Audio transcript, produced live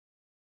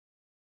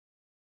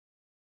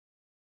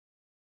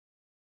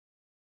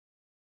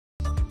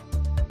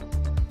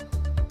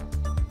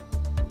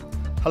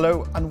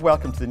Hello and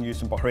welcome to the news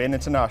from Bahrain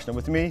International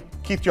with me,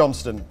 Keith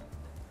Johnston.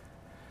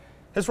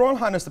 His Royal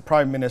Highness the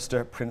Prime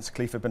Minister, Prince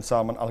Khalifa bin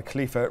Salman Al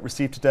Khalifa,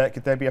 received today at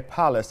Qaddabiya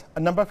Palace a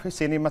number of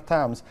Husseini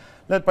Matams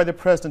led by the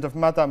President of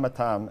Madam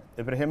Matam,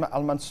 Ibrahim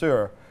Al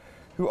Mansour,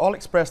 who all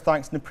expressed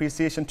thanks and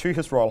appreciation to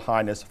His Royal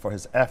Highness for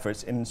his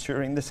efforts in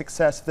ensuring the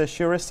success of the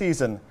Shura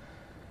season.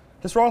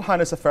 His Royal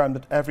Highness affirmed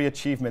that every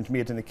achievement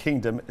made in the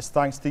kingdom is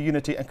thanks to the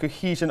unity and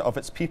cohesion of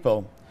its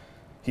people.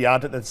 He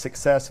added that the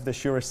success of the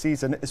Shura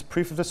season is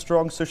proof of the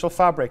strong social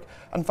fabric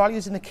and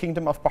values in the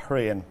Kingdom of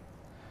Bahrain.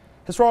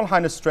 His Royal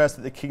Highness stressed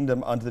that the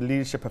Kingdom, under the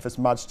leadership of His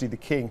Majesty the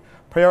King,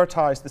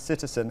 prioritised the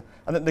citizen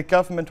and that the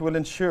government will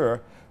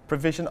ensure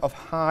provision of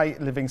high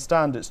living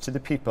standards to the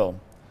people.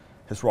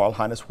 His Royal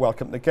Highness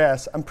welcomed the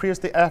guests and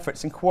praised the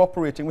efforts in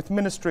cooperating with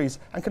ministries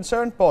and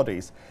concerned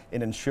bodies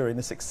in ensuring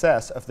the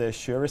success of the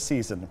Shura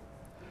season.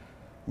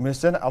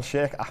 Muezzin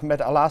Al-Sheikh Ahmed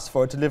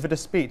Al-Asfar delivered a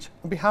speech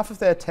on behalf of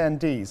the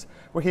attendees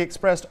where he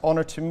expressed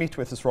honour to meet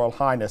with His Royal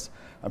Highness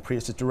and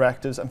praised his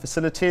directives and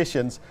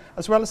facilitations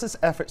as well as his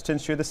efforts to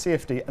ensure the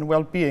safety and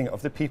well-being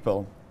of the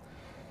people.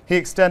 He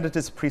extended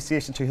his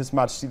appreciation to His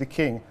Majesty the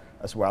King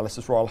as well as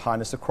His Royal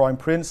Highness the Crown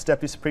Prince,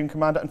 Deputy Supreme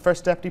Commander and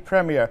First Deputy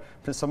Premier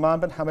Prince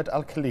Salman bin Hamad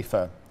Al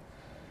Khalifa.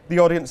 The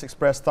audience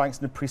expressed thanks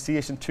and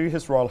appreciation to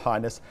His Royal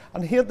Highness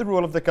and hailed the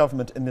role of the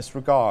government in this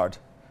regard.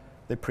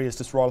 They praised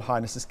His Royal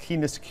Highness's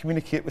keenness to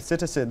communicate with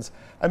citizens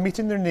and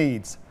meeting their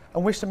needs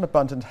and wished him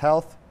abundant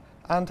health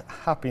and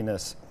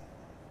happiness.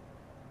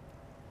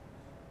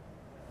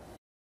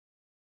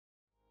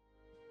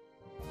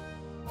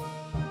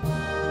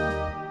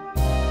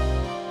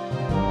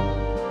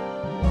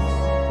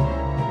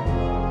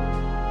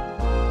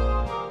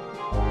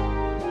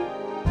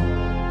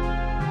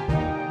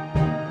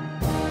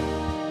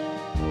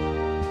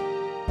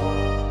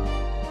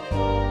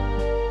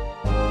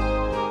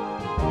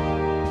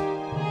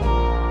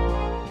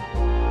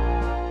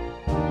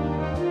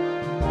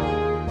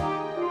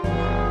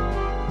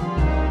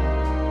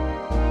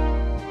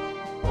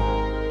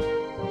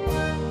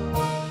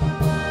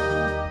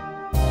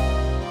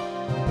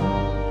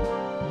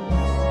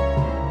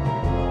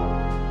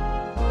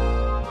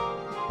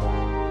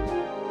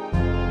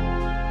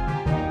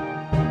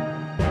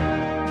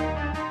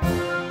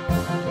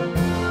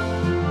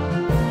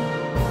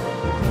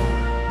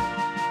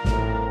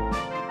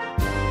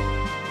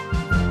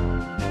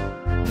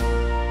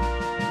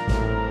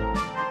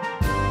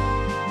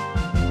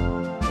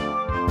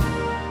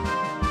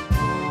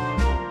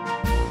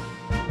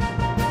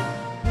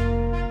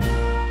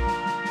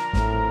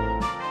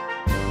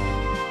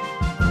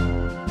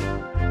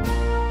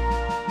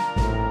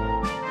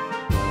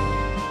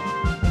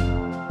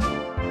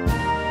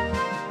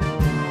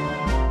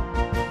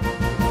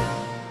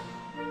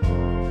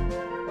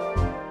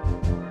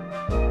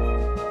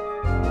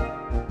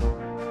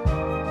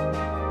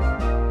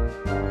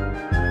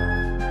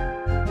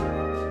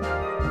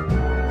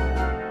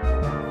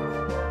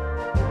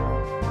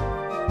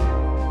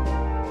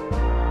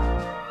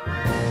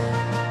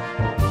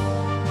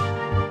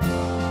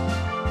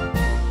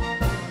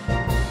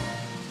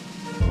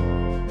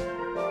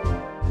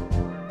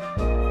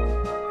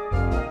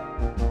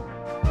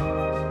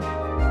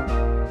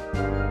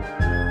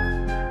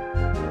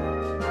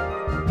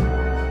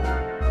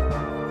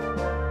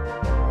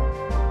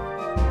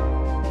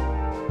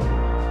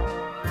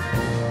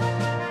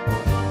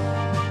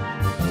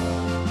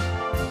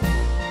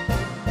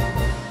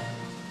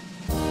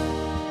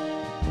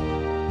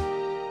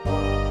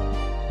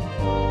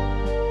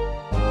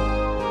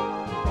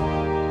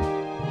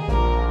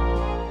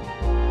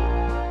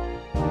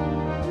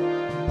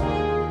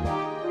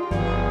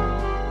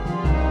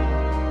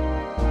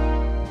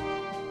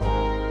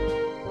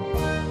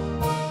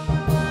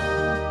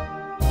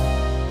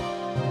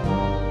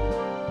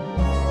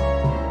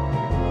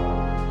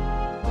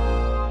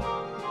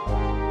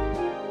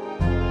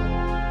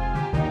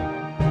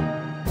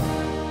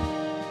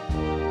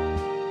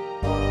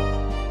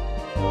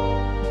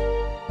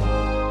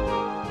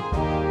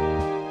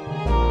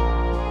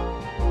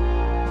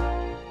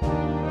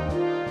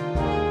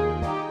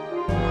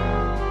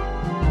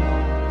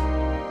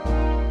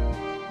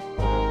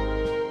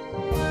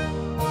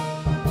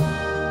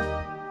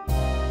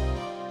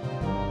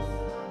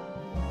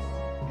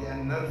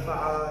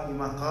 نرفع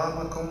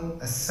لمقامكم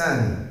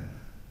السامي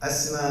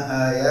أسمى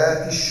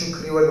آيات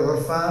الشكر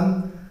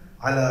والعرفان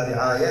على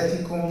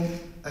رعايتكم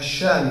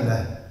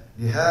الشاملة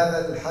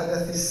لهذا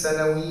الحدث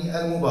السنوي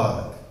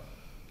المبارك،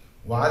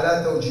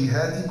 وعلى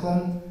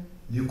توجيهاتكم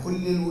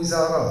لكل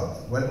الوزارات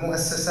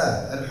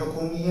والمؤسسات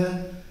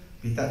الحكومية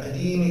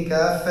بتقديم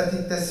كافة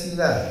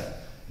التسهيلات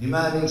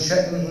لما من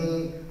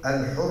شأنه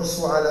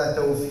الحرص على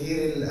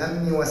توفير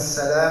الأمن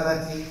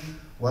والسلامة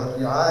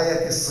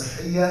والرعاية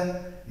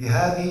الصحية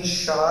لهذه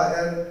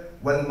الشعائر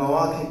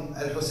والمواكب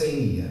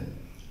الحسينية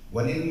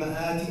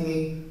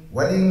وللمآتم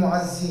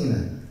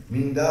وللمعزين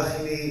من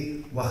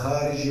داخل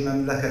وخارج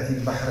مملكة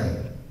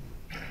البحرين.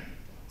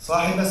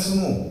 صاحب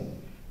السمو،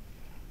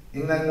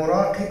 إن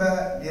المراقب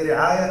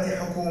لرعاية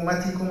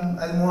حكومتكم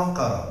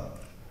الموقرة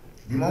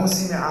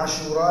لموسم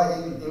عاشوراء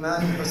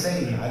الإمام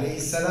الحسين عليه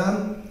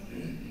السلام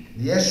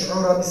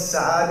ليشعر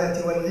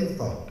بالسعادة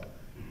والغبطة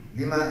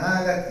لما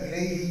آلت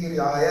إليه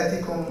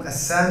رعايتكم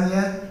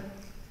السامية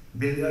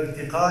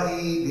بالارتقاء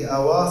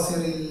بأواصر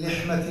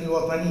اللحمة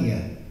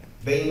الوطنية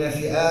بين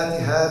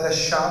فئات هذا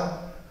الشعب،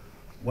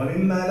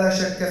 ومما لا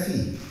شك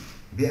فيه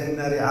بأن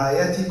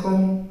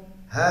رعايتكم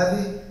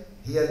هذه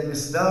هي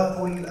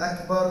المصداق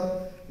الأكبر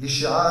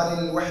لشعار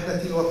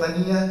الوحدة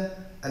الوطنية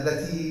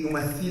التي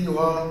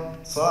يمثلها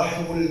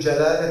صاحب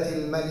الجلالة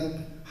الملك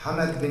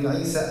حمد بن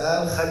عيسى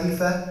آل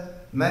خليفة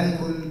ملك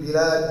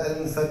البلاد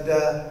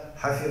المفدى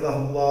حفظه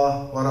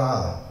الله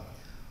ورعاه،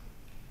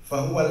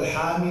 فهو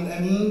الحامي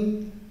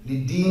الأمين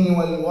للدين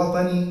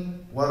والوطن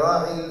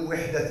وراعي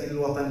الوحدة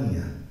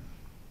الوطنية.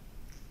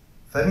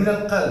 فمن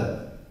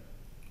القلب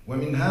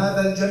ومن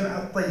هذا الجمع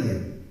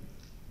الطيب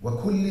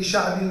وكل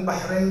شعب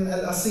البحرين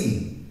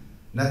الأصيل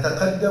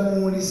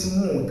نتقدم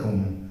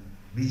لسموكم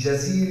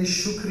بجزيل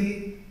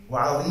الشكر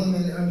وعظيم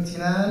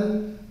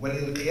الامتنان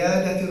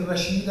وللقيادة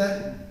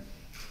الرشيدة،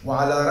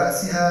 وعلى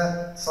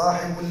رأسها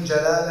صاحب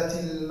الجلالة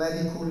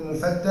الملك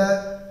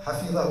المفدى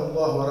حفظه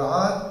الله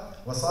ورعاه،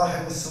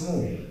 وصاحب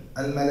السمو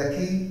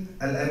الملكي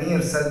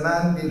الأمير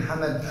سلمان بن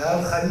حمد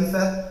آل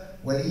خليفة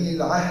ولي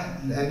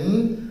العهد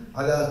الأمين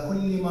على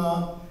كل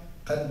ما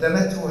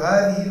قدمته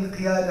هذه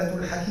القيادة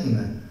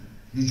الحكيمة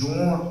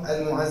لجموع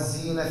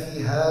المعزين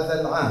في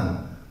هذا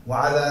العام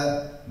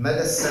وعلى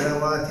مدى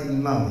السنوات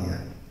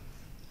الماضية.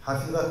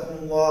 حفظكم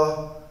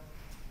الله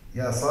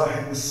يا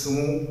صاحب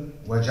السمو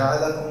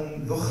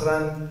وجعلكم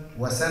ذخرا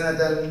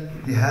وسندا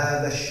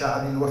لهذا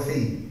الشعب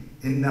الوفي،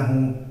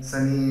 إنه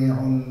سميع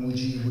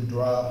مجيب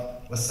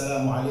الدعاء.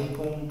 والسلام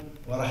عليكم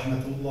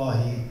ورحمة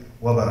الله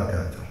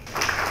وبركاته.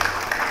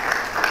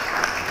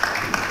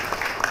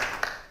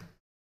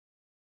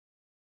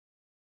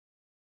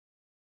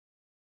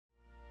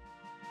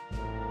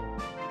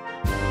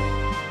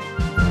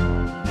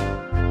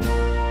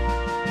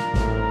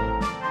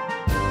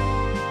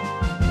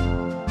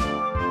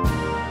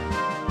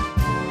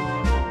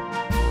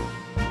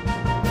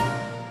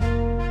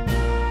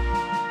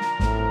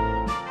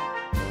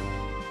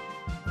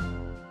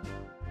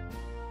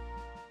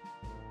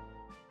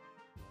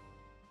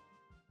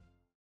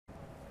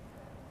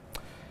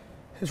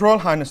 His Royal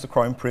Highness the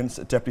Crown Prince,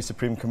 Deputy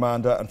Supreme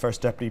Commander and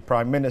First Deputy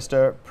Prime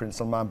Minister Prince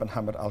Salman bin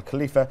Hamad Al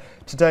Khalifa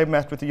today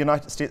met with the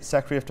United States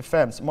Secretary of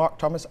Defense Mark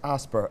Thomas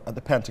Asper at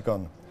the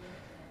Pentagon.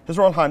 His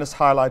Royal Highness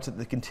highlighted that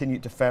the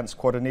continued defence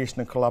coordination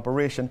and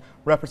collaboration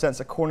represents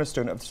a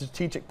cornerstone of the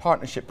strategic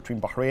partnership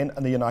between Bahrain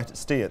and the United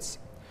States.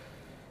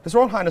 His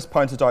Royal Highness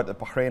pointed out that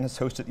Bahrain has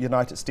hosted the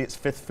United States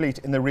Fifth Fleet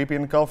in the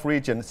Arabian Gulf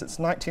region since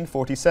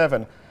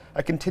 1947,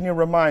 a continual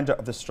reminder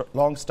of the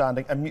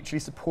long-standing and mutually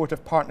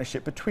supportive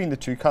partnership between the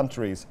two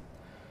countries.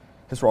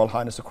 His Royal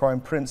Highness the Crown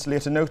Prince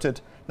later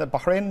noted that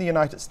Bahrain and the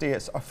United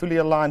States are fully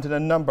aligned in a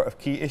number of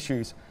key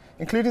issues,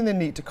 including the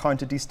need to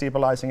counter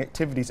destabilising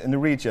activities in the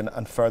region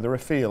and further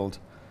afield.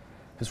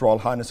 His Royal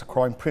Highness the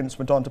Crown Prince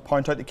went on to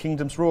point out the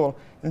Kingdom's role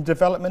in the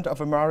development of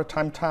a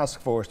maritime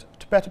task force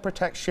to better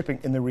protect shipping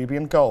in the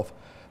Arabian Gulf,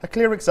 a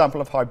clear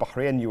example of how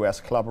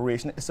Bahrain-US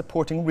collaboration is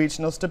supporting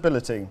regional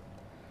stability.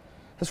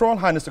 His Royal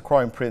Highness the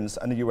Crown Prince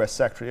and the US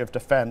Secretary of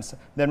Defence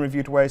then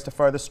reviewed ways to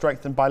further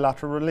strengthen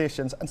bilateral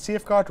relations and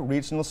safeguard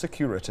regional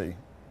security.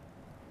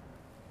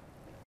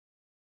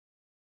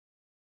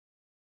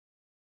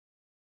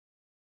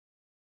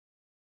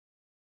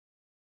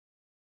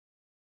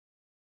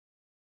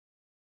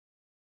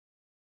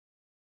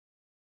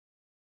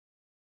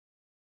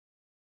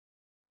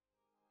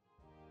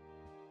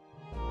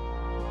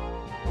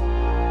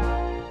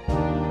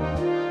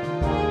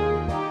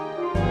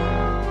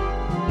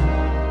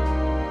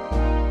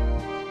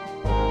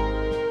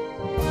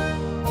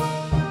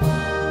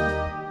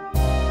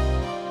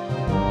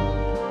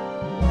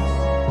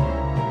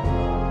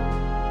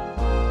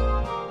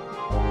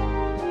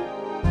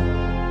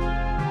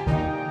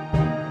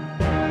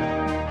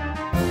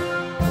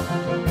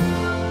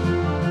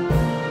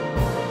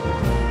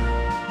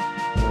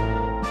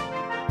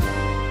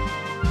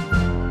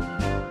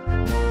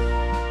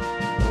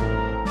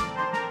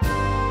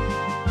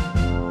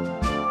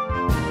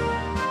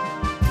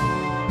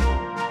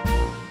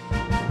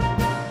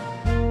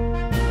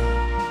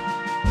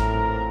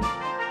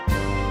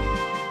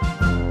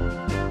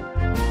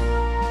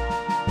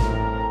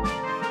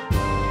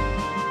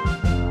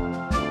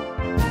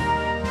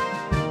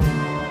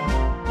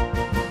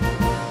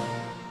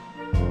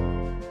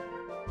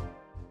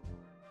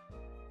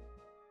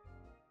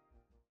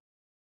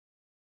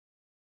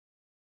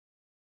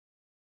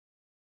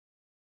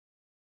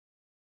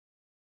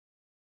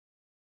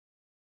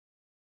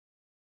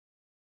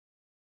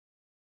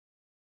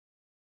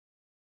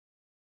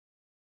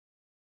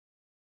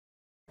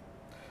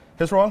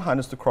 His Royal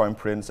Highness the Crown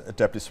Prince,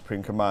 Deputy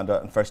Supreme Commander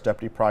and First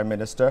Deputy Prime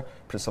Minister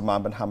Prince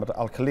Salman bin Hamad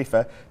Al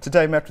Khalifa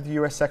today met with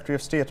the US Secretary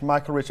of State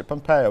Michael Richard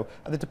Pompeo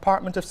at the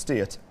Department of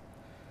State.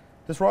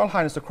 His Royal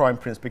Highness the Crown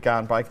Prince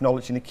began by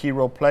acknowledging the key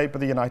role played by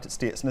the United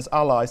States and its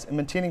allies in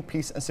maintaining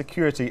peace and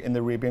security in the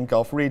Arabian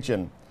Gulf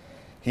region.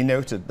 He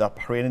noted that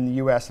Bahrain and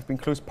the US have been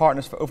close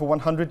partners for over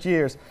 100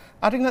 years,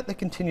 adding that the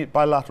continued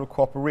bilateral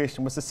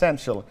cooperation was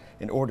essential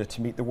in order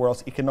to meet the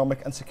world's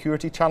economic and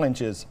security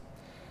challenges.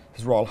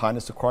 His Royal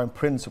Highness the Crown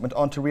Prince went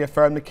on to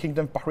reaffirm the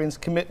Kingdom of Bahrain's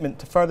commitment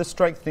to further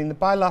strengthening the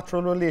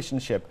bilateral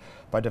relationship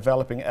by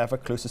developing ever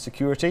closer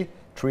security,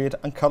 trade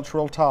and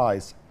cultural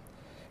ties.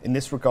 In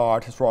this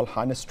regard, His Royal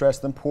Highness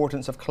stressed the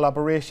importance of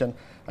collaboration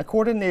and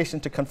coordination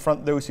to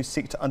confront those who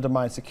seek to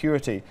undermine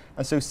security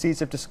and sow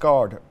seeds of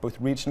discord, both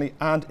regionally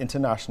and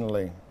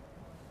internationally.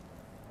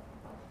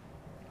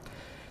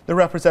 The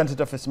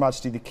representative of His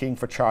Majesty the King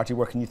for Charity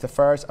Work and Youth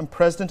Affairs and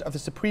President of the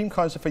Supreme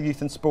Council for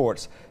Youth and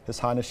Sports, His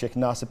Highness Sheikh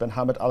Nasser bin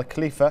Hamad Al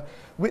Khalifa,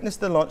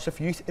 witnessed the launch of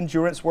Youth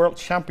Endurance World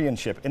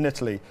Championship in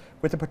Italy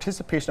with the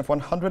participation of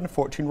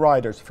 114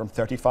 riders from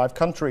 35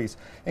 countries,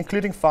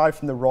 including 5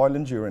 from the Royal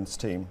Endurance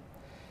team.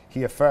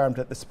 He affirmed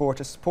that the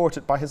sport is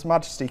supported by His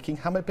Majesty King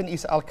Hamad bin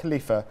Isa Al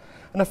Khalifa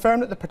and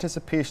affirmed that the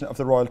participation of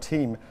the royal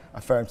team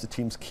affirms the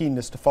team's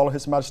keenness to follow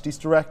His Majesty's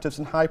directives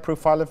in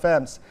high-profile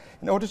events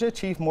in order to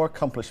achieve more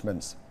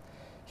accomplishments.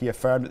 He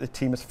affirmed that the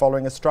team is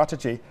following a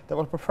strategy that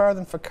will prepare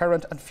them for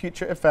current and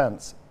future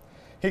events.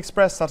 He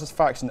expressed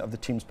satisfaction of the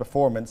team's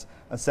performance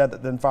and said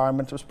that the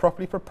environment was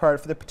properly prepared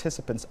for the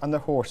participants and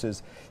their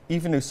horses,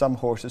 even though some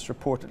horses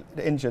reported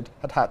injured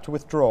had to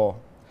withdraw.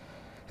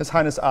 His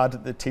Highness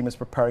added that the team is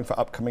preparing for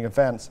upcoming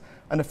events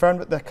and affirmed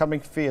that the coming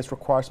phase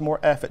requires more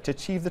effort to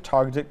achieve the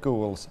targeted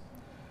goals.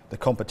 The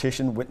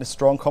competition witnessed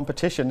strong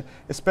competition,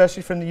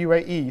 especially from the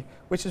UAE,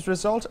 which is a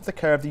result of the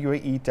care of the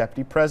UAE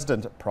Deputy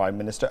President, Prime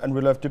Minister and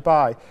ruler of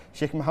Dubai,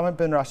 Sheikh Mohammed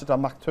bin Rashid Al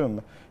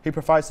Maktoum, who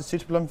provides a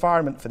suitable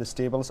environment for the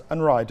stables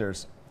and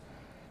riders.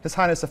 His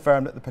Highness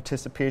affirmed that the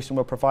participation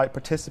will provide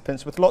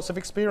participants with lots of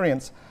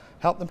experience,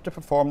 help them to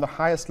perform the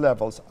highest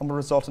levels and will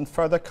result in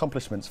further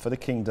accomplishments for the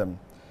Kingdom.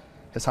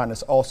 His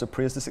Highness also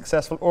praised the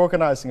successful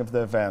organising of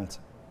the event.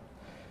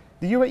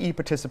 The UAE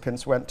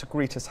participants went to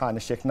greet His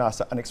Highness Sheikh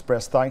Nasser and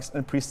expressed thanks and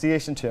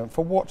appreciation to him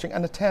for watching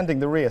and attending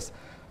the race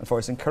and for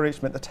his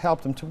encouragement that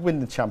helped him to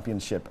win the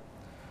championship.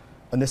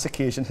 On this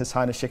occasion, His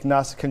Highness Sheikh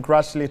Nasser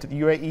congratulated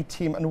the UAE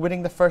team on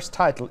winning the first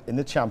title in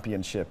the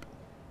championship.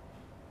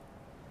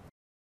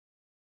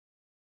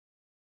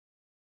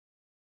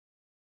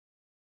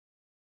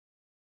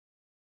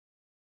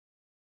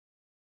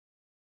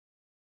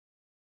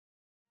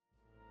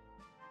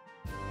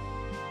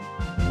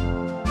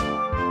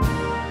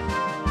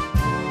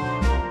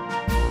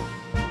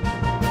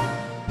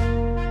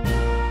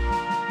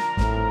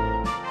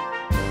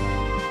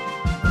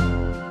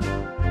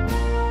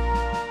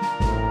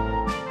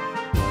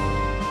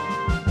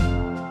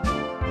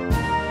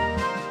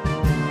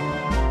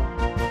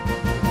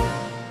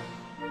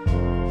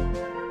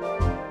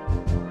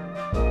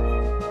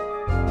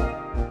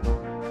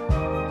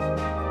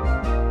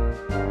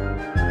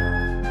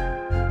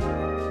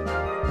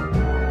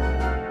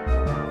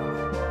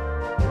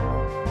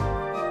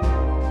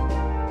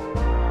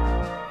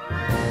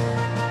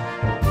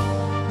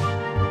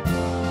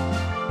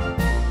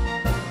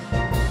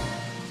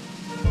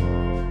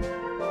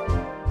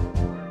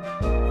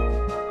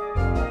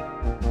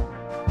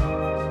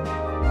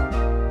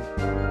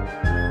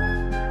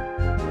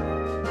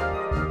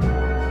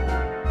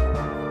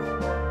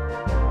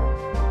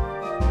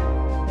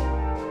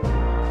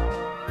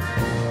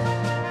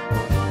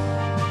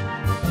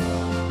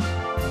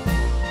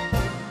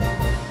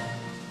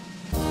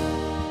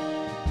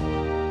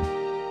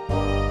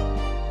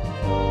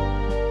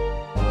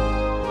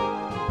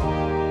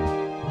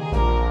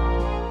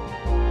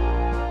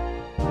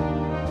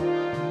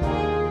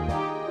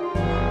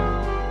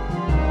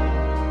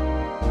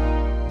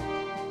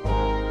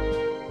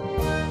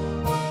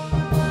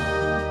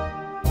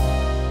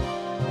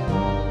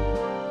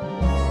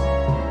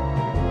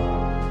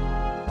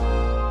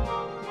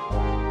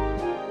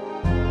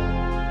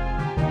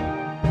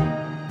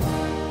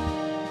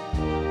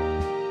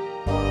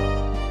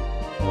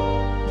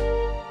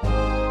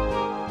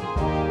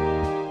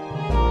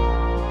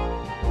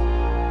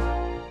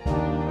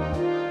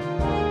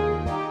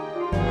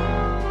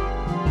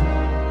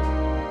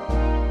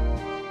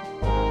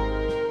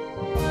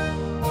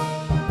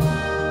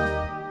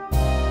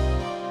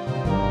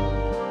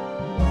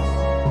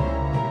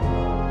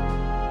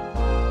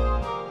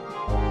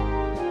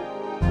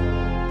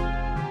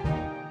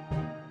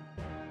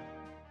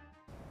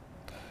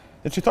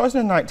 The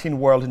 2019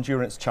 World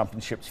Endurance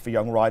Championships for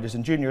Young Riders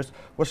and Juniors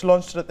was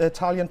launched at the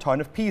Italian town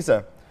of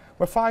Pisa,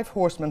 where 5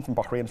 horsemen from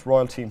Bahrain's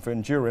Royal Team for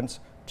Endurance,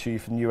 2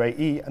 from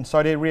UAE and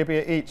Saudi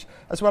Arabia each,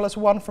 as well as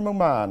 1 from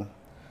Oman.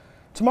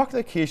 To mark the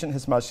occasion,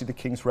 His Majesty the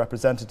King's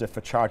representative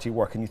for Charity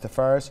Work and Youth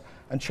Affairs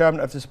and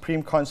Chairman of the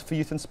Supreme Council for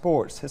Youth and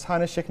Sports, His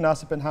Highness Sheikh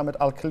Nasser bin Hamad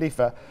Al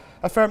Khalifa,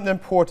 affirmed the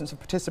importance of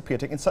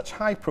participating in such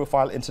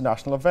high-profile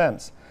international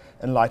events,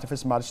 in light of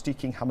His Majesty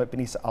King Hamad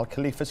bin Isa Al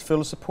Khalifa's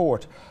full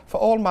support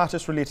for all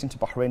matters relating to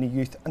Bahraini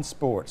youth and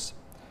sports.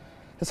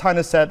 His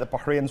Highness said that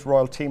Bahrain's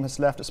royal team has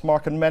left its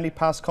mark in many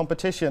past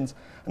competitions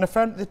and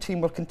affirmed that the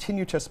team will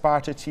continue to aspire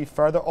to achieve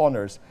further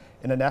honours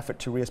in an effort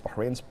to raise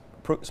Bahrain's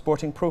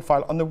sporting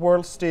profile on the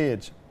world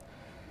stage.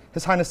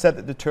 His Highness said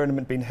that the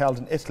tournament being held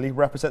in Italy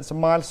represents a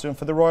milestone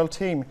for the royal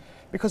team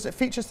because it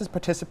features the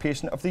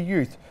participation of the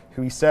youth,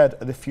 who he said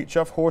are the future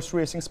of horse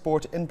racing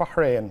sport in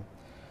Bahrain.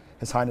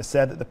 His Highness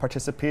said that the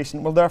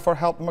participation will therefore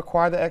help them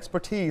acquire the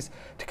expertise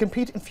to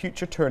compete in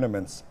future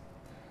tournaments.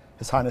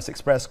 His Highness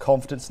expressed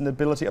confidence in the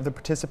ability of the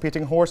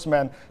participating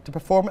horsemen to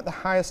perform at the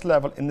highest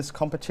level in this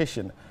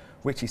competition,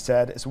 which he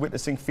said is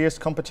witnessing fierce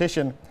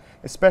competition,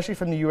 especially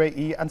from the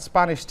UAE and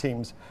Spanish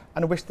teams,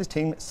 and wished the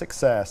team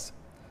success.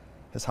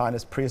 His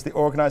Highness praised the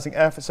organising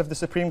efforts of the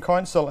Supreme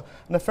Council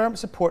and affirmed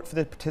support for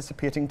the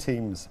participating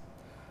teams.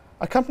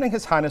 Accompanying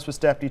His Highness was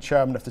Deputy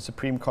Chairman of the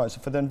Supreme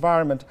Council for the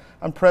Environment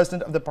and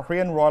President of the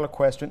Bahrain Royal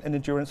Equestrian and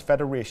Endurance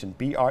Federation,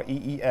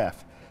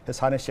 BREEF, His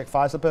Highness Sheikh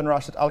Faisal bin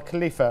Rashid Al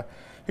Khalifa,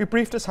 who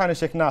briefed His Highness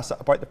Sheikh Nasser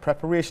about the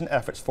preparation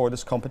efforts for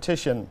this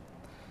competition.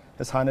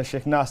 His Highness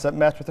Sheikh Nasser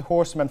met with the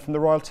horsemen from the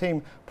royal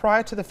team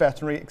prior to the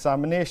veterinary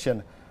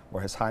examination,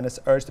 where His Highness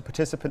urged the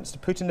participants to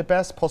put in the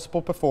best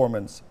possible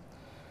performance.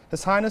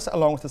 His Highness,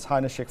 along with His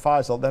Highness Sheikh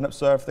Faisal, then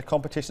observed the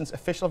competition's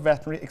official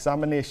veterinary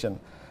examination,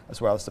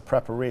 as well as the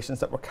preparations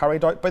that were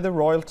carried out by the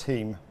royal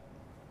team.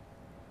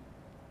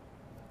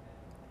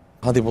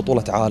 هذه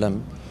بطولة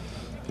عالم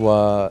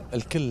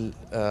والكل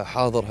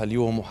حاضر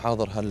هاليوم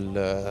وحاضر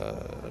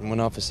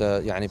هالمنافسة،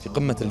 يعني في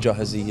قمة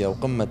الجاهزية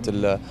وقمة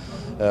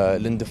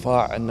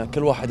الاندفاع، أن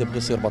كل واحد يبغى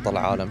يصير بطل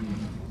عالم،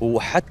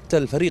 وحتى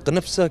الفريق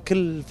نفسه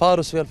كل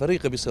فارس في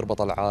الفريق بيصير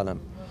بطل عالم.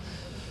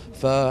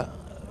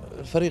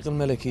 فالفريق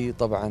الملكي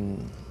طبعا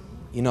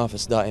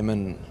ينافس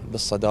دائما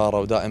بالصدارة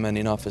ودائما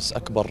ينافس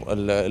أكبر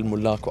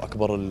الملاك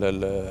وأكبر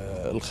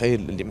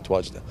الخيل اللي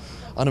متواجدة.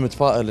 أنا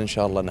متفائل إن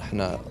شاء الله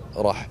نحن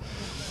راح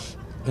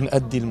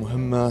نؤدي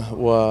المهمة،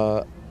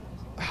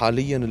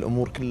 وحاليا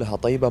الأمور كلها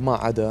طيبة، ما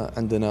عدا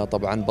عندنا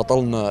طبعا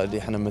بطلنا اللي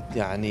احنا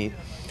يعني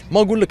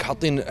ما أقول لك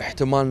حاطين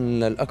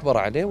احتمال الأكبر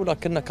عليه،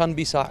 ولكنه كان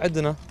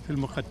بيساعدنا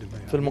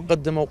في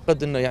المقدمة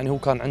وقد إنه يعني هو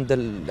كان عنده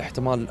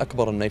الاحتمال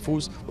الأكبر إنه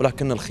يفوز،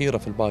 ولكن الخيرة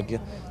في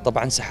الباقية.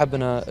 طبعا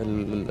سحبنا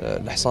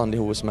الحصان اللي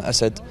هو اسمه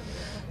أسد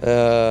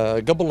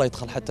قبل لا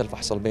يدخل حتى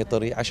الفحص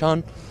البيطري،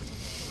 عشان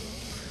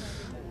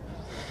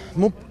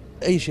مو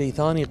أي شيء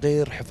ثاني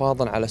غير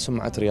حفاظا على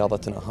سمعة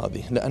رياضتنا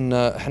هذه، لأن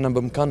احنا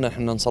بإمكاننا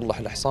احنا نصلح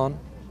الحصان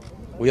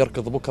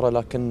ويركض بكرة،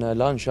 لكن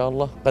لا إن شاء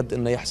الله قد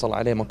إنه يحصل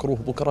عليه مكروه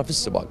بكرة في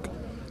السباق.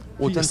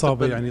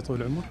 إصابة يعني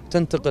طول العمر،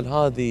 تنتقل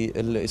هذه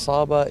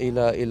الإصابة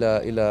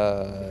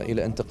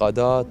إلى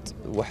انتقادات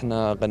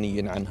وإحنا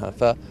غنيين عنها.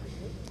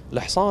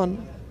 فالحصان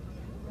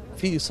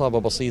في إصابة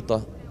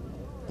بسيطة،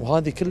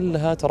 وهذه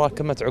كلها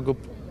تراكمت عقب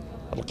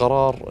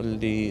القرار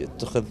اللي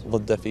اتخذ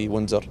ضده في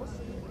وينزر،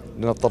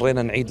 لأن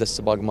اضطرينا نعيد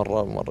للسباق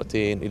مرة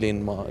ومرتين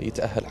إلين ما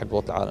يتأهل حق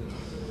بطولة العالم.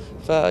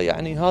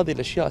 فيعني هذه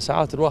الأشياء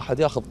ساعات الواحد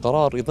ياخذ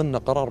قرار يظن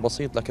قرار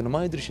بسيط، لكن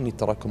ما يدري شنو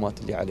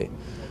التراكمات اللي عليه.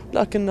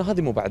 لكن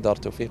هذه مو بعد دار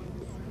توفيق.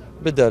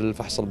 بدأ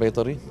الفحص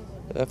البيطري،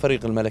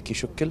 فريق الملكي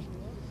شكل،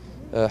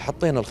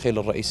 حطينا الخيل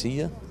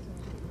الرئيسية،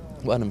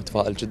 وأنا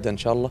متفائل جدا إن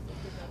شاء الله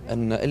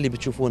أن اللي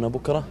بتشوفونه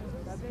بكرة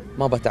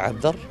ما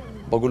بتعذر،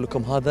 بقول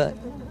لكم هذا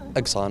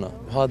أقصانا،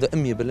 وهذا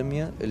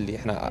 100% اللي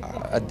إحنا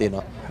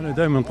أديناه. إحنا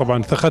دائما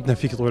طبعا ثقتنا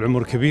فيك طول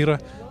العمر كبيرة،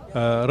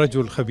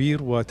 رجل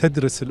خبير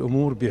وتدرس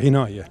الأمور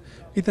بعناية.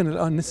 إذن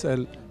الآن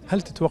نسأل،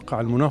 هل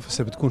تتوقع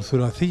المنافسة بتكون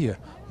ثلاثية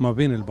ما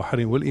بين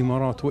البحرين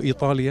والإمارات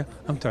وإيطاليا،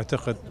 أم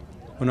تعتقد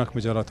هناك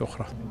مجالات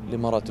أخرى؟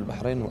 الإمارات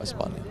والبحرين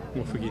وأسبانيا.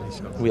 موفقين إن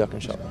شاء الله. وياك إن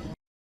شاء الله.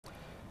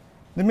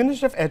 The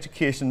Ministry of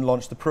Education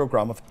launched the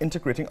programme of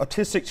integrating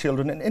autistic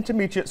children in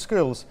intermediate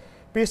schools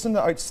based on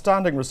the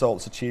outstanding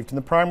results achieved in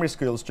the primary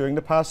schools during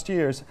the past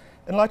years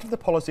in light of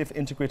the policy of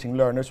integrating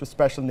learners with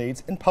special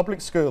needs in public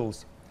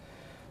schools.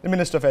 The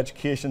Minister of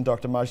Education,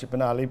 Dr. Majid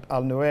bin Ali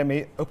Al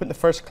Nuaimi, opened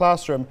the first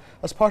classroom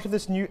as part of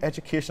this new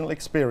educational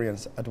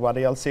experience at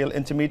Wadi Al Sail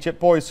Intermediate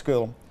Boys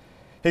School.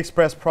 He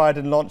expressed pride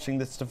in launching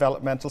this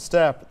developmental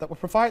step that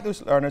will provide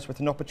those learners with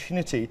an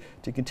opportunity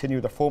to continue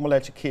their formal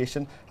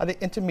education at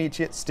the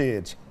intermediate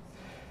stage.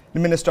 The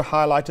Minister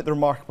highlighted the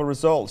remarkable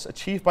results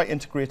achieved by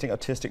integrating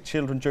autistic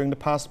children during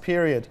the past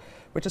period,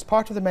 which is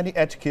part of the many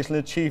educational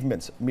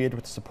achievements made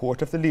with the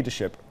support of the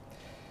leadership.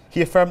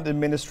 He affirmed the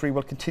Ministry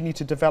will continue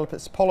to develop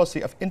its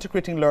policy of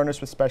integrating learners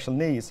with special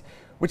needs,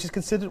 which is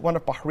considered one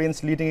of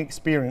Bahrain's leading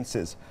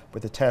experiences,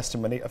 with the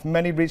testimony of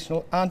many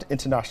regional and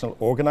international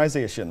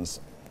organisations.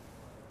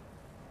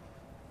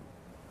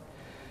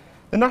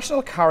 The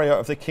national carrier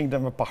of the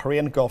Kingdom of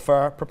Bahrain,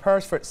 Gulfair,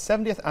 prepares for its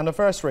 70th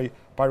anniversary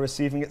by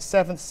receiving its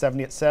 7th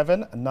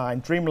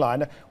 787-9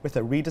 Dreamliner with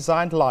a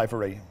redesigned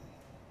livery.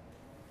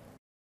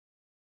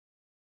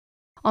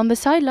 On the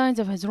sidelines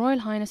of His Royal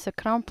Highness the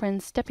Crown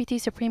Prince, Deputy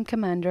Supreme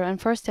Commander and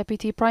First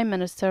Deputy Prime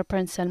Minister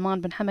Prince Salman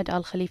bin Hamad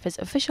Al Khalifa's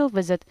official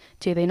visit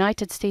to the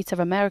United States of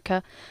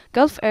America,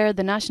 Gulf Air,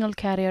 the national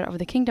carrier of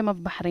the Kingdom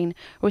of Bahrain,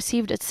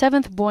 received its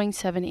 7th Boeing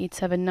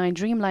 787-9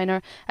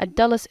 Dreamliner at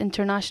Dulles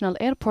International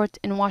Airport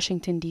in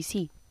Washington,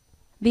 D.C.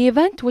 The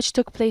event, which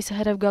took place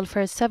ahead of Gulf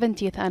Air's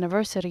 70th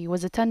anniversary,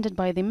 was attended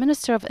by the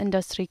Minister of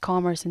Industry,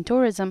 Commerce and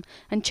Tourism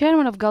and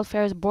Chairman of Gulf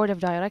Air's Board of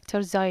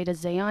Directors, Zayed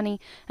Al-Zayani,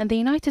 and the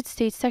United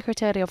States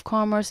Secretary of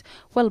Commerce,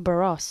 Wilbur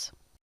Ross.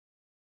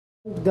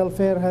 Gulf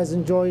Air has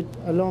enjoyed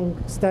a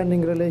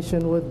long-standing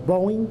relation with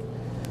Boeing,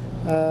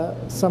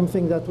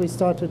 something that we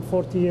started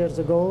 40 years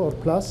ago or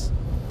plus.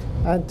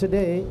 And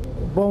today,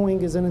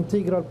 Boeing is an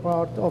integral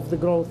part of the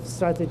growth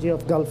strategy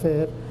of Gulf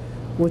Air,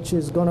 which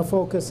is going to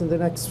focus in the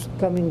next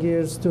coming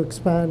years to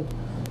expand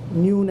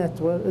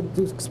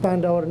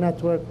our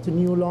network to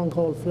new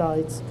long-haul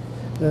flights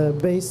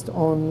based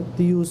on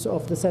the use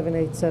of the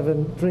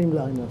 787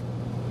 Dreamliner.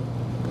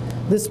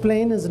 This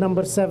plane is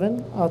number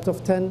 7 out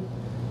of 10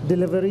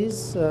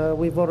 deliveries.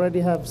 We've already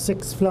have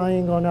 6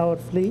 flying on our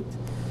fleet,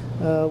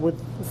 with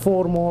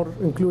 4 more,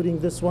 including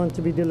this one,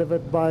 to be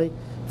delivered by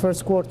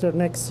first quarter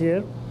next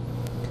year.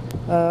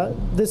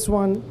 This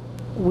one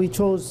we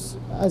chose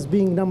as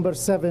being number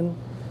 7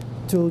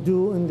 to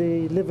do in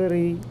the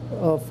livery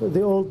of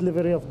the old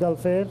livery of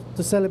Gulf Air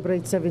to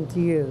celebrate 70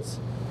 years.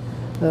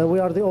 We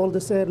are the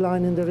oldest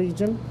airline in the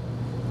region.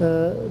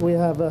 We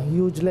have a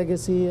huge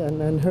legacy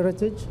and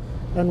heritage,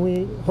 and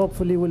we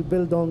hopefully will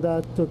build on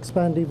that to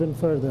expand even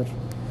further.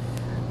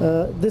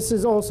 This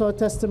is also a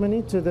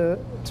testimony to the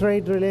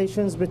trade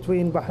relations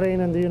between Bahrain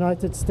and the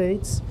United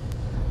States.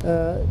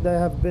 They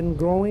have been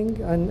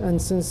growing,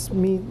 and since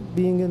me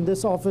being in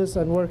this office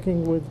and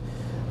working with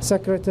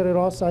Secretary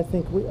Ross, I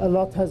think a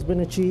lot has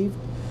been achieved.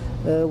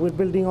 We're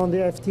building on the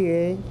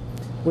FTA,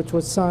 which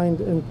was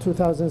signed in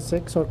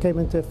 2006 or came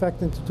into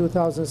effect in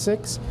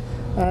 2006.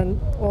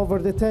 And over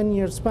the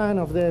 10-year span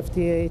of the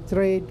FTA,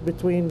 trade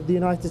between the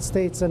United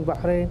States and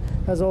Bahrain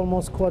has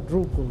almost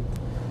quadrupled.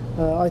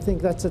 I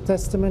think that's a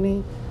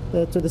testimony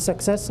to the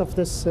success of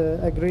this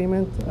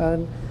agreement,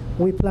 and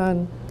we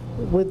plan,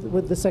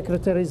 with the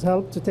Secretary's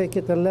help, to take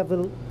it a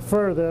level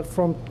further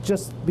from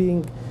just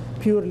being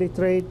purely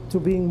trade to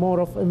being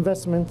more of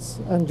investments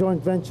and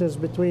joint ventures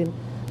between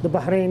the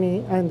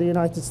Bahraini and the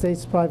United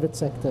States private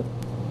sector.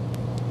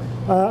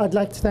 I'd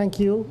like to thank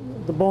you,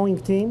 the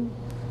Boeing team,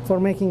 for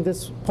making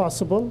this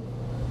possible,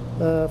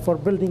 for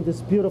building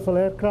this beautiful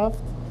aircraft,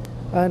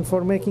 and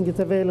for making it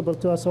available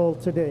to us all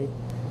today.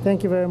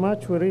 Thank you very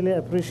much. We really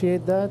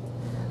appreciate that.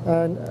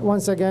 And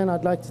once again,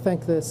 I'd like to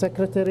thank the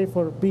Secretary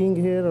for being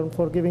here and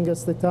for giving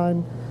us the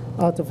time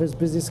out of his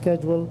busy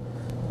schedule.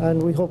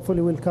 And we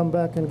hopefully will come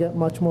back and get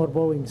much more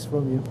Boeings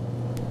from you.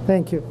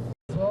 Thank you.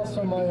 It's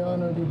also my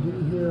honor to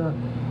be here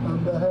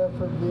on behalf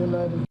of the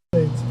United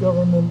States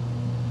government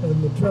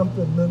and the Trump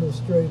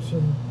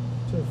administration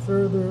to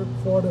further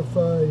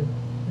fortify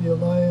the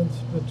alliance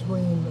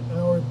between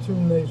our two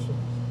nations.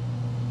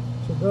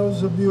 To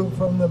those of you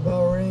from the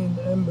Bahrain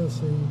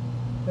Embassy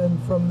and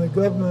from the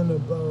government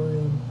of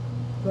Bahrain,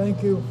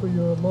 thank you for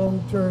your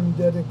long-term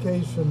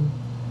dedication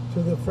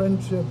to the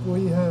friendship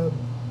we have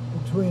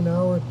between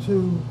our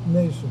two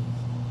nations.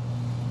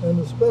 And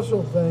a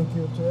special thank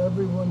you to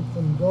everyone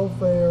from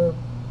Gulf Air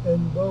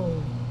and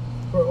Boeing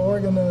for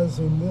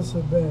organizing this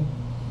event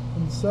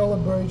in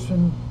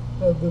celebration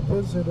of the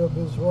visit of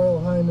His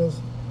Royal Highness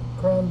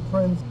Crown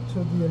Prince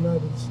to the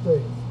United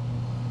States.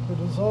 It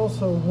is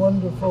also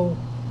wonderful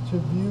to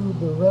view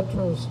the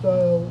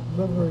retro-style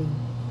livery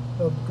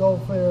of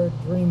Gulf Air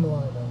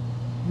Dreamliner,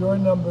 your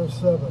number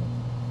 7.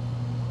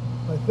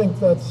 I think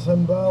that's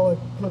symbolic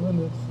given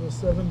it's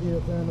the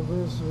 70th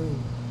anniversary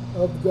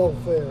of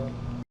Gulf Air.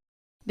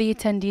 The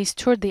attendees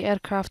toured the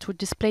aircraft, which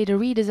displayed a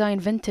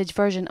redesigned vintage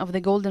version of the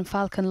Golden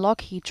Falcon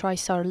Lockheed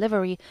TriStar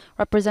livery,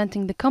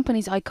 representing the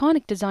company's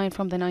iconic design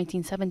from the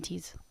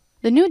 1970s.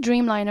 The new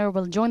Dreamliner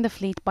will join the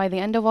fleet by the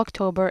end of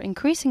October,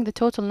 increasing the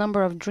total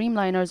number of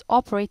Dreamliners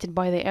operated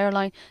by the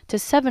airline to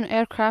 7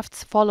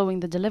 aircrafts, following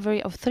the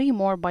delivery of 3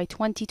 more by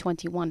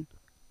 2021.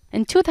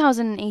 In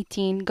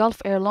 2018,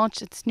 Gulf Air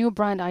launched its new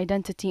brand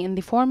identity in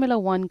the Formula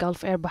One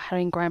Gulf Air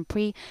Bahrain Grand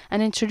Prix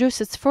and introduced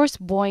its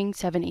first Boeing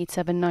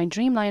 787-9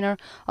 Dreamliner,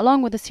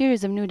 along with a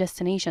series of new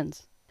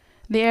destinations.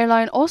 The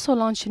airline also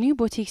launched a new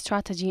boutique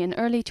strategy in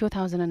early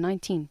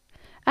 2019.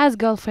 As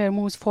Gulf Air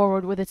moves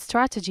forward with its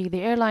strategy, the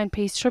airline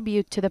pays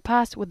tribute to the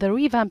past with the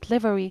revamped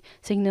livery,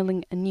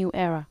 signaling a new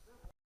era.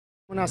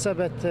 On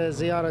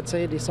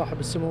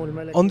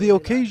the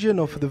occasion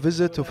of the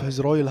visit of His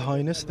Royal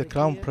Highness the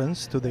Crown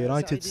Prince to the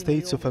United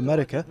States of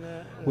America,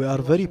 we are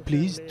very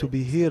pleased to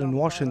be here in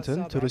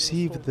Washington to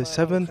receive the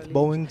 7th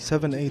Boeing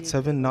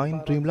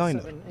 787-9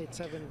 Dreamliner.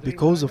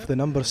 Because of the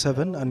number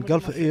 7 and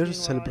Gulf Air's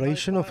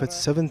celebration of its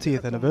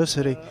 70th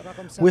anniversary,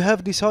 we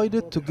have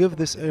decided to give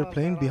this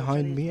airplane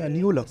behind me a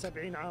new look,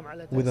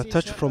 with a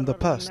touch from the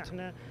past,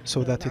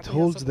 so that it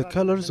holds the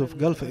colors of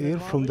Gulf Air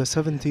from the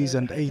 70s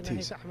and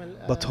 80s,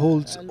 but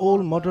holds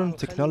all modern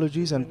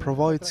technologies and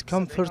provides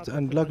comfort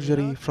and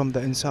luxury from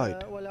the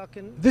inside.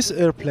 This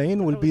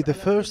airplane will be the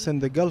first in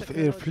the Gulf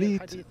Air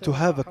fleet to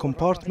have a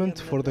compartment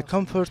for the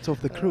comfort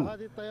of the crew,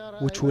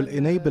 which will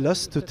enable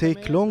us to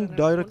take long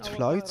direct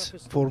flights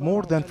for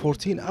more than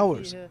 14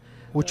 hours,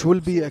 which will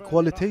be a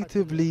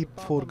qualitative leap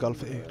for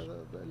Gulf Air.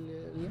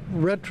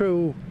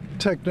 Retro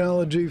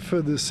technology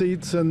for the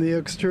seats and the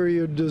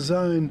exterior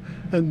design,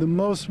 and the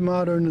most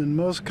modern and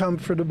most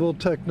comfortable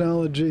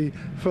technology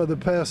for the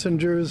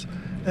passengers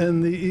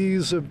and the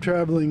ease of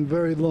traveling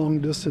very long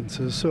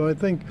distances. So I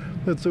think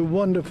that's a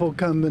wonderful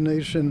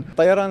combination.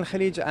 طيران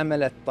الخليج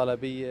عملت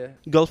طلبية.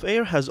 Gulf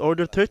Air has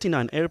ordered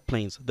 39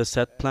 airplanes. The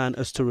set plan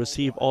is to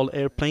receive all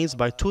airplanes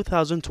by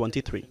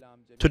 2023.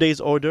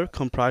 Today's order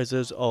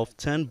comprises of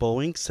 10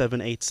 Boeing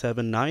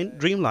 787-9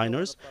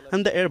 Dreamliners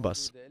and the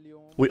Airbus.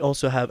 We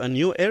also have a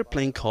new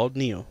airplane called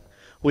Neo.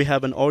 We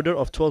have an order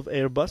of 12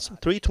 Airbus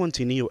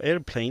 320neo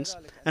airplanes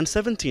and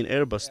 17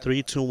 Airbus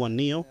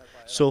 321neo.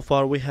 So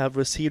far we have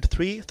received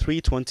 3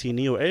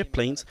 320neo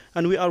airplanes,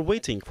 and we are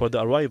waiting for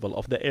the arrival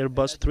of the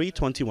Airbus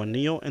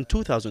 321neo in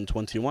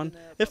 2021,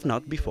 if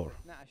not before.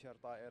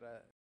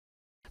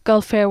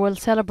 Gulf Air will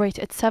celebrate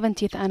its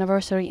 70th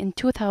anniversary in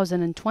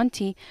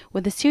 2020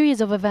 with a series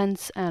of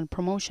events and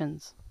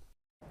promotions.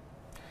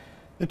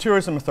 The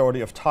Tourism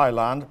Authority of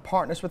Thailand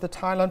partners with the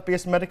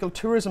Thailand-based medical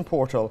tourism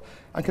portal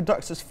and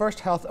conducts its first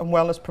health and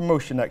wellness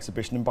promotion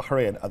exhibition in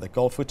Bahrain at the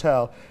Gulf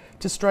Hotel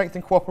to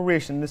strengthen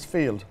cooperation in this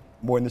field.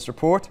 More in this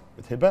report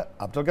with Hiba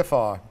Abdul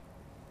Ghaffar.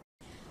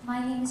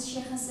 My name is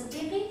Sheikha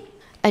Siddiqui.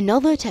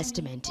 Another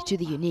testament to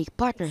the unique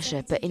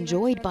partnership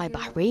enjoyed by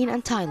Bahrain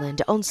and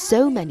Thailand on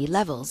so many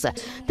levels.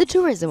 The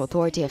Tourism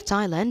Authority of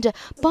Thailand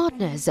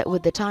partners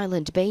with the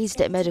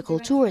Thailand-based medical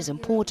tourism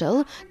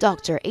portal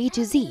Dr. A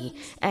to Z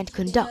and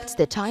conducts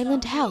the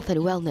Thailand Health and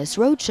Wellness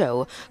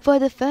Roadshow for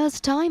the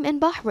first time in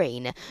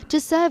Bahrain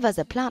to serve as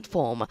a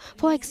platform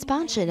for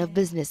expansion of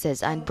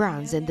businesses and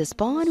brands in the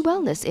spa and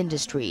wellness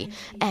industry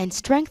and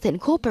strengthen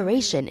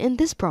cooperation in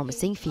this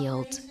promising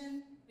field.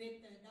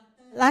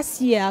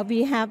 Last year,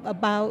 we have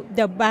about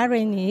the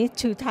Bahraini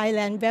to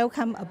Thailand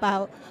welcome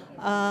about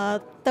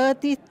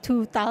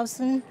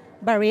 32,000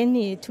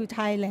 Bahraini to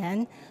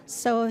Thailand.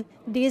 So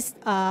this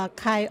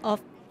kind of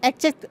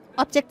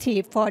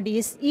objective for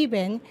this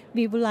event,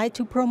 we would like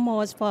to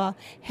promote for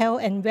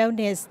health and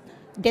wellness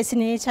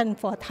destination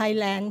for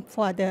Thailand,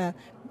 for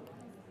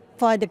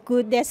the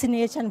good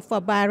destination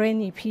for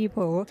Bahraini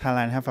people.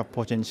 Thailand have a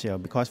potential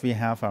because we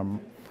have a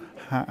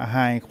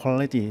high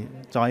quality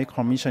Joint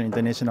Commission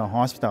International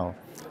Hospital.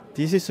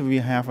 We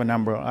have a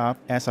number of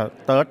as a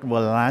third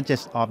world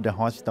largest of the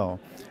hospital,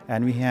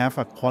 and we have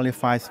a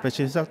qualified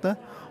specialist doctor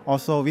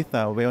also with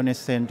a wellness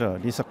center.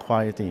 This is a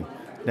quality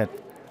that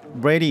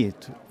ready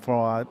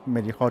for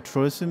medical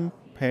tourism,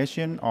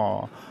 patient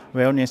or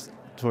wellness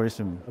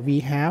tourism. We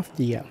have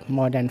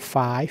more than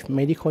 5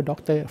 medical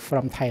doctors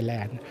from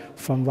Thailand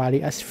from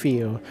various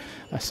fields.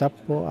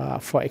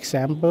 For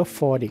example,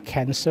 for the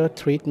cancer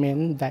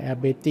treatment,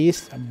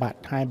 diabetes,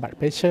 high blood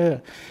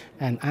pressure,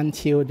 and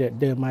until the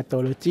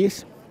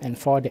dermatologist, and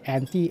for the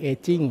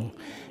anti-aging,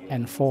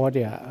 and for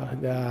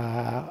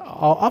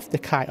all of the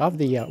kind of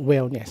the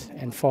wellness,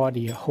 and for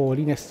the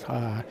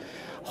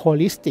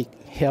holistic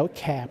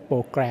healthcare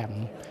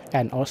program,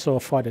 and also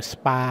for the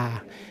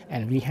spa.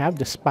 And we have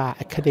the spa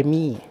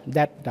academy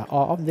that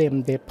all of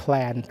them, they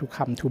plan to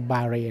come to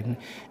Bahrain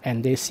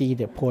and they see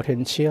the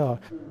potential.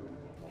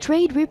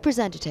 Trade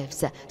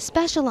representatives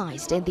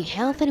specialized in the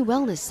health and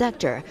wellness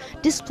sector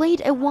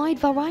displayed a wide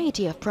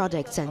variety of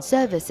products and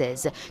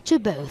services to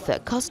both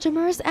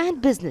customers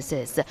and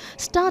businesses,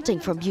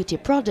 starting from beauty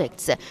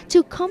products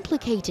to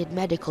complicated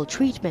medical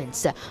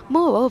treatments.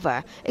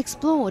 Moreover,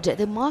 explored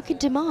the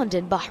market demand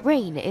in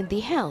Bahrain in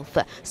the health,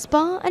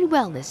 spa and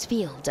wellness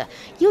field,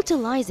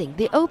 utilizing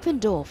the open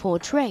door for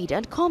trade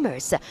and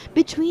commerce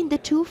between the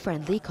two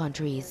friendly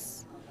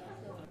countries.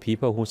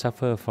 People who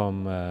suffer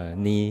from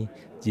knee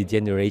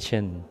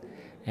degeneration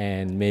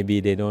and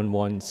maybe they don't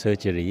want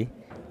surgery,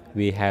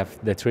 we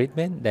have the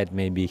treatment that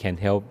maybe can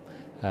help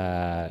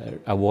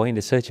avoid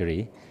the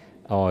surgery,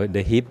 or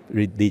the hip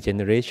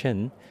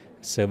degeneration,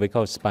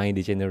 cervical spine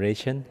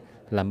degeneration,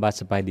 lumbar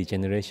spine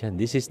degeneration.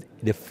 This is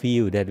the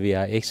field that we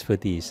are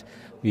expertise.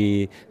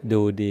 We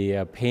do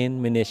the pain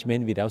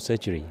management without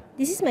surgery.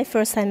 This is my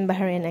first time in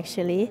Bahrain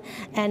actually,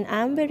 and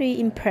I'm very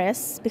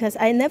impressed because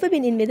I've never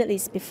been in Middle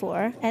East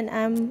before, and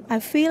I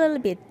feel a little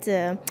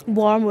bit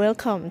warm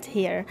welcomed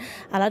here.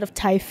 A lot of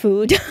Thai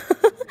food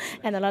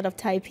and a lot of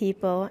Thai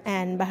people,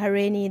 and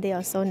Bahraini, they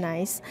are so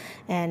nice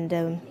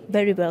and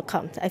very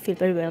welcomed. I feel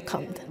very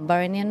welcomed.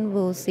 Bahrainian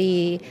will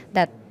see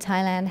that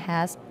Thailand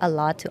has a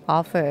lot to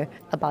offer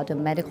about the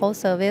medical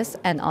service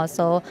and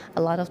also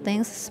a lot of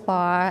things,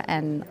 spa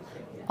and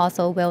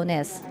also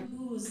wellness.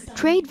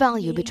 Trade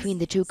value between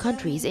the two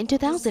countries in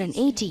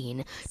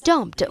 2018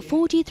 jumped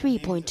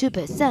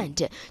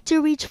 43.2%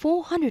 to reach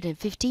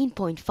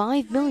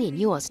 $415.5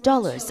 million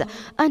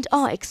and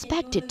are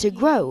expected to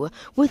grow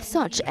with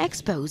such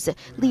expos,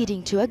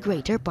 leading to a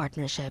greater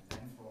partnership.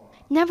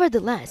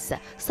 Nevertheless,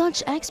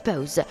 such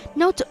expos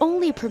not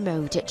only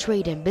promote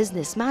trade and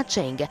business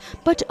matching,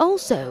 but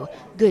also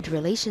good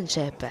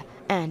relationship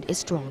and a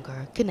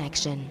stronger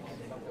connection.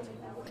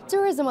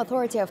 Tourism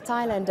Authority of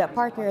Thailand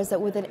partners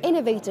with an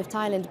innovative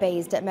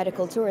Thailand-based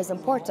medical tourism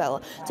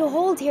portal to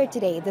hold here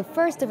today the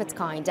first of its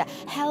kind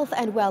health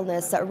and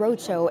wellness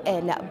roadshow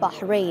in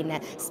Bahrain,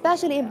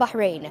 especially in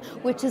Bahrain,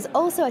 which is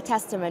also a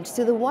testament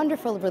to the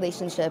wonderful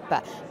relationship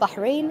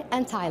Bahrain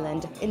and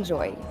Thailand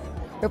enjoy.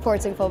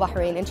 Reporting for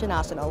Bahrain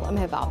International, I'm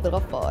Hiba Abdul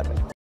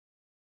Ghaffar.